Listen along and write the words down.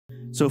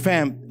So,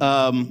 fam,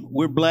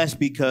 we're blessed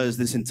because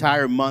this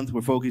entire month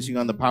we're focusing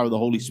on the power of the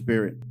Holy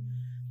Spirit.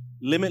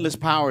 Limitless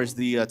Power is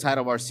the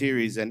title of our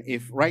series. And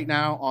if right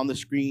now on the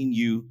screen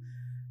you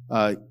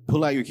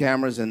pull out your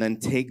cameras and then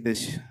take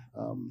this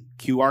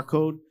QR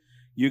code,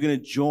 you're going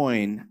to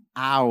join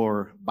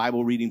our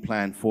Bible reading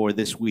plan for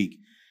this week.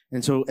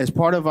 And so, as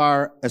part of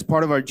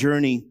our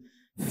journey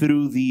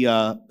through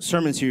the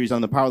sermon series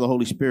on the power of the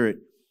Holy Spirit,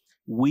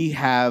 we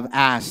have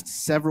asked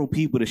several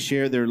people to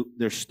share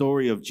their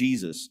story of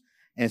Jesus.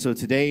 And so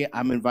today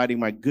I'm inviting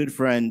my good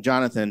friend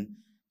Jonathan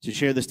to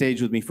share the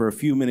stage with me for a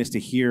few minutes to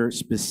hear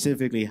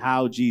specifically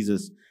how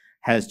Jesus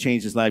has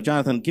changed his life.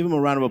 Jonathan, give him a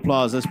round of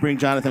applause. Let's bring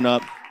Jonathan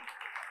up.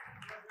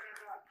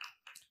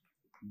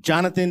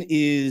 Jonathan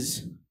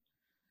is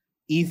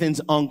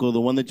Ethan's uncle,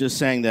 the one that just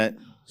sang that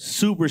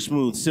super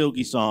smooth,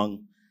 silky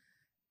song.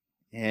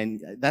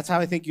 And that's how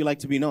I think you like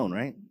to be known,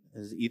 right?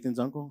 As Ethan's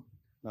uncle?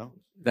 No?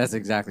 That's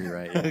exactly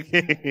right. Yeah.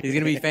 Okay. He's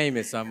going to be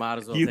famous, so I might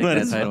as well take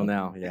that title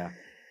now. Yeah.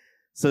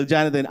 So,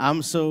 Jonathan,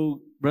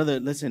 brother,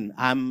 listen,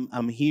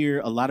 I'm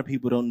here. A lot of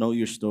people don't know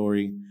your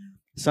story.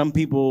 Some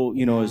people,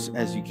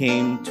 as you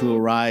came to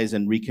arise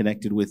and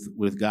reconnected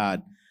with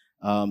God,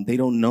 they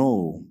don't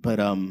know. But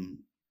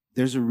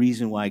there's a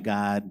reason why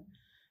God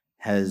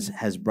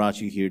has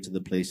brought you here to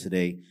the place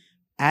today.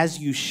 As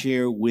you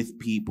share with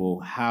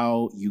people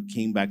how you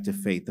came back to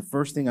faith, the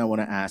first thing I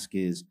want to ask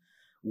is,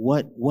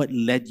 what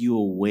led you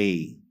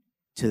away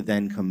to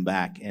then come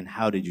back, and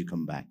how did you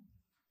come back?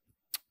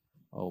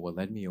 Oh, what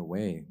led me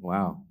away?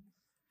 Wow.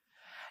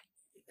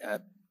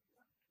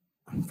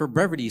 For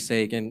brevity's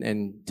sake,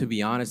 and to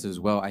be honest as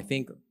well, I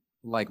think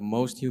like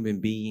most human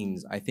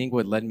beings, I think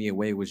what led me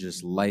away was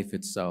just life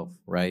itself,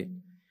 right?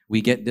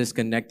 We get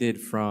disconnected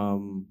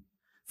from,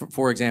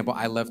 for example,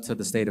 I left to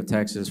the state of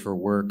Texas for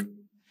work,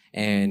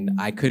 and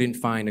I couldn't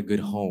find a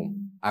good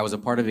home. I was a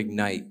part of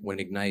Ignite when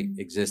Ignite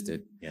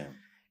existed. Yeah.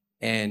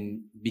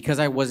 And because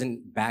I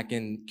wasn't back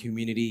in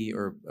community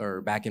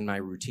or back in my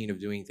routine of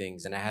doing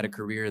things, and I had a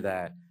career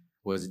that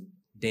was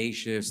day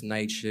shifts,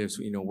 night shifts,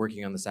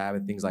 working on the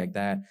Sabbath, things like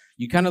that,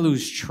 you kind of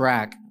lose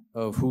track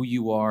of who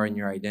you are and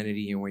your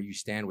identity and where you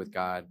stand with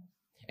God.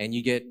 And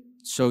you get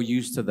so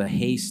used to the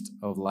haste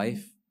of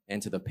life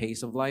and to the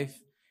pace of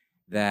life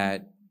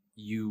that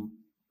you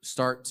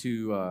start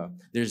to,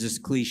 there's this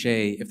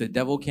cliche, if the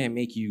devil can't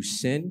make you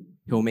sin,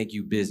 he'll make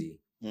you busy.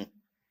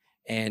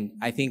 And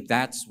I think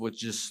that's what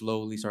just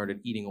slowly started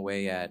eating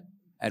away at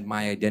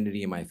my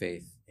identity and my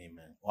faith.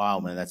 Amen. Wow,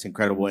 man, that's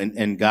incredible.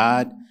 And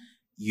God,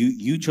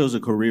 you chose a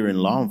career in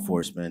law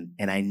enforcement,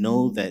 and I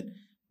know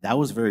that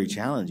was very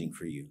challenging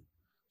for you.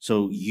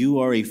 So you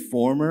are a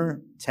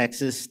former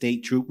Texas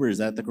state trooper. Is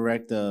that the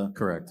correct?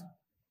 Correct.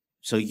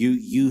 So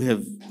you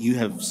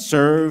have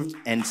served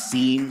and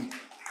seen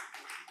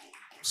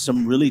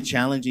some really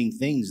challenging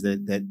things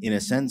that in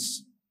a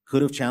sense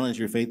could have challenged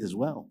your faith as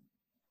well.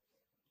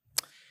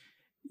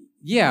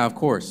 Yeah, of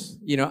course.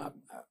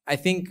 I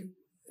think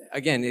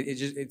again,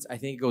 I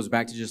think it goes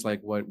back to just like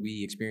what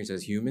we experience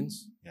as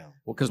humans. Yeah.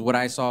 Well, because what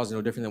I saw is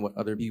no different than what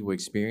other people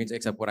experience,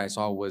 except what I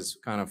saw was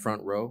kind of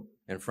front row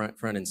and front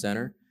and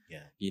center.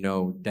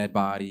 Yeah. Dead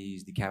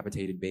bodies,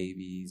 decapitated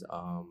babies,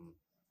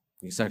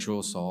 sexual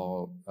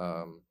assault,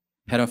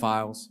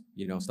 pedophiles,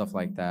 stuff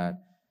like that.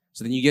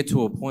 So then you get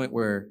to a point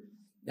where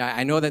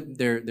I know that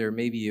there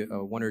may be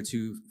one or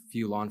two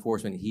few law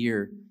enforcement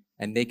here,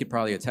 and they could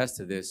probably attest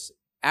to this.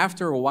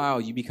 After a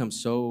while, you become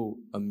so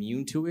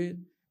immune to it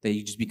that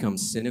you just become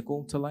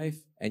cynical to life,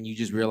 and you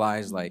just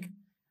realize like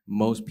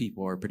most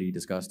people are pretty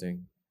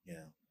disgusting.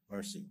 Yeah,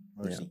 mercy.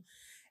 Yeah.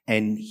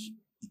 And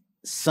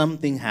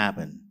something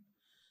happened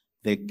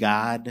that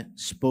God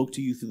spoke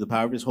to you through the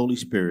power of His Holy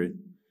Spirit,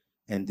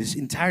 and this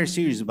entire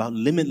series is about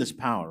limitless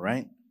power,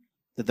 right?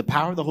 That the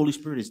power of the Holy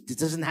Spirit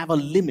doesn't have a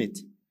limit.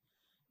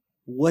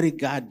 What did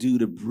God do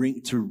to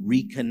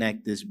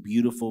reconnect this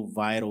beautiful,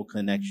 vital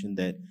connection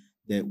that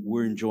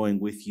we're enjoying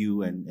with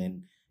you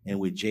and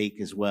with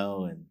Jake as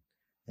well and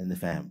the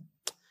fam?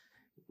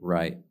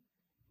 Right.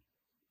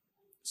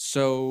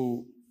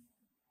 So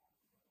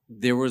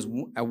there was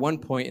at one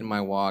point in my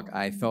walk,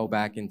 I fell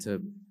back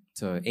into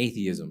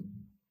atheism,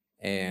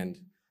 and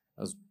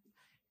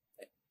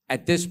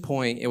at this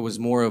point it was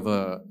more of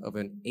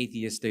an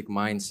atheistic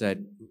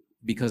mindset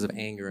because of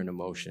anger and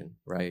emotion,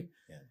 right?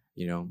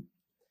 Yeah.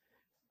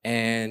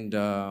 And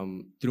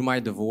through my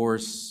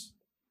divorce,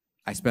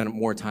 I spent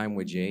more time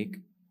with Jake,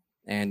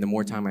 and the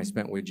more time I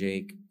spent with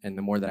Jake and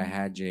the more that I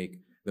had Jake,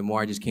 the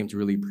more I just came to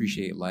really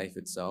appreciate life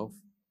itself.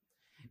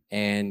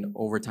 And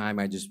over time,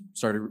 I just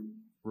started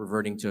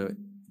reverting to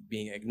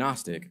being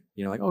agnostic,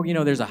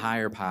 there's a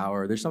higher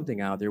power, there's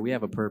something out there, we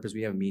have a purpose,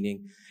 we have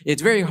meaning.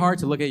 It's very hard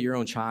to look at your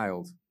own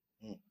child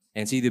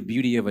and see the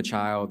beauty of a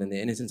child and the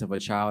innocence of a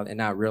child and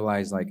not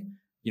realize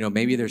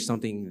maybe there's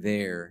something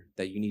there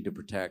that you need to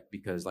protect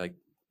because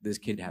this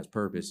kid has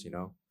purpose,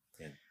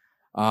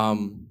 Yeah.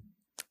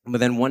 But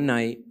then one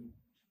night,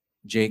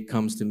 Jake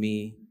comes to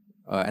me.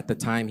 At the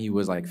time, he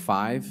was like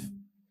 5,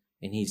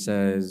 and he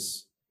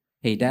says,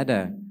 "Hey,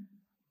 Dada,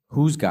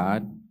 who's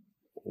God?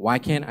 why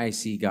can't I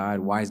see God?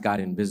 Why is God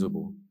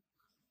invisible?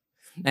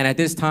 And at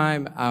this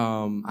time,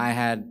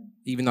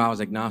 even though I was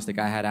agnostic,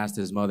 I had asked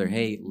his mother,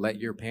 hey, let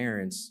your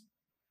parents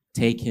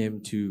take him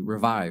to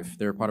Revive.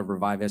 They're part of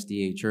Revive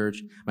SDA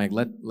Church. Like,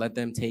 let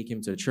them take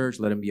him to church,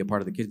 let him be a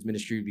part of the kids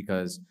ministry,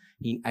 because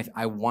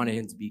I wanted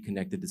him to be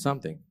connected to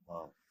something.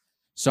 Wow.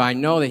 So I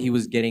know that he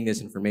was getting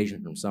this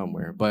information from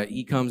somewhere, but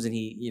he comes and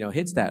he,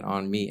 hits that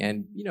on me.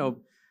 And,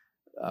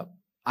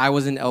 I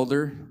was an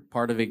elder,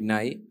 part of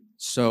Ignite.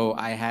 So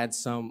I had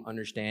some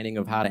understanding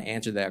of how to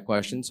answer that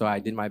question. So I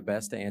did my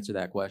best to answer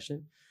that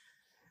question.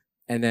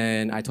 And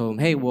then I told him,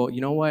 hey, well, you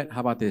know what?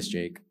 How about this,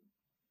 Jake?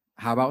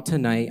 How about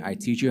tonight I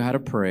teach you how to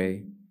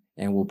pray,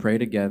 and we'll pray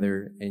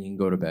together, and you can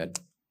go to bed.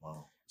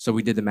 Wow. So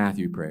we did the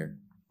Matthew prayer,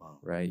 wow.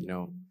 Right?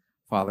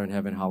 Father in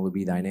heaven, hallowed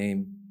be thy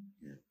name.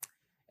 Yeah.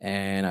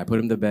 And I put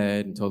him to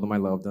bed and told him I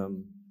loved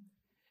him.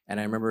 And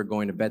I remember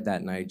going to bed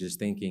that night just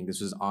thinking,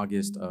 this was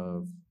August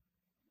of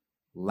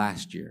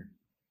last year,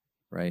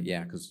 right?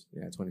 Yeah, because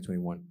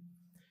 2021.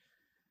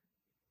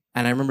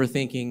 And I remember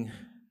thinking,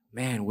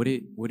 man, would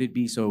it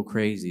be so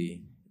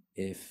crazy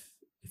if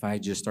I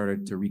just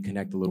started to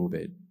reconnect a little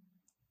bit,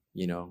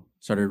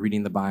 started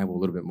reading the Bible a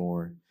little bit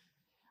more,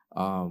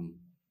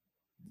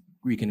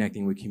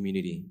 reconnecting with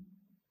community.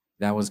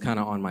 That was kind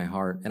of on my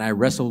heart. And I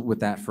wrestled with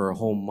that for a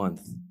whole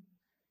month.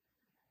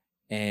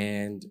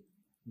 And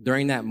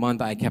during that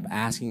month, I kept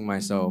asking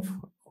myself,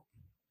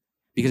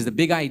 because the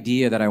big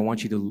idea that I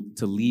want you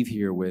to leave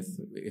here with,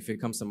 if it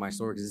comes to my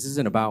story, because this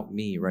isn't about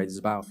me, right? This is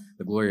about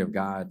the glory of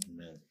God.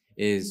 Amen.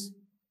 Is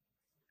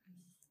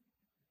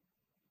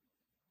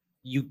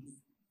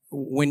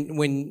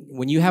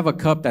when you have a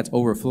cup that's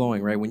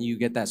overflowing, right? When you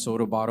get that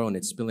soda bottle and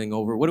it's spilling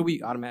over, what do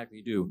we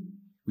automatically do?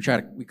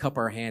 We cup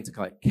our hand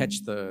to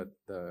catch the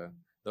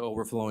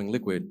overflowing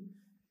liquid.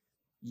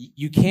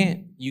 You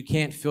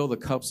can't fill the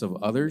cups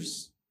of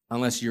others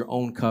unless your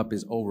own cup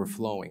is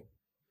overflowing,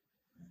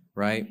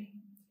 right?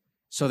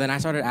 So then I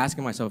started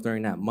asking myself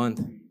during that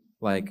month,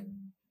 like,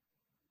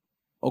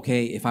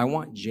 okay, if I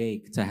want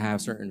Jake to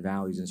have certain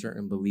values and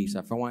certain beliefs,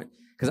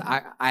 because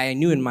I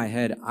knew in my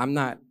head,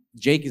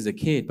 Jake is a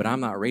kid, but I'm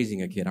not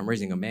raising a kid. I'm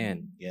raising a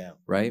man. Yeah.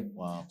 Right?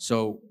 Wow.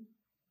 So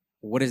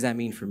what does that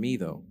mean for me,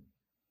 though?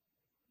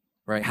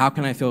 Right? How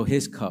can I fill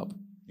his cup?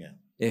 Yeah.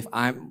 If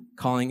I'm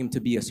calling him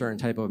to be a certain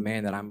type of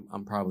man that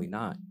I'm probably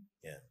not.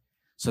 Yeah.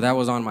 So that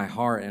was on my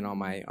heart and on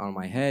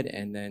my head,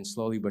 and then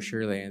slowly but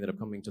surely I ended up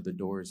coming to the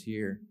doors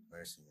here.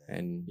 Mercy,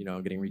 and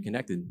getting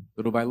reconnected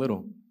little by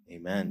little.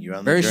 Amen. You're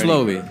on the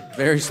journey.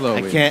 Very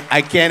slowly.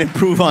 I can't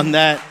improve on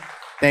that.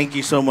 Thank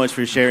you so much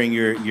for sharing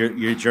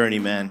your journey,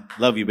 man.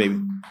 Love you, baby.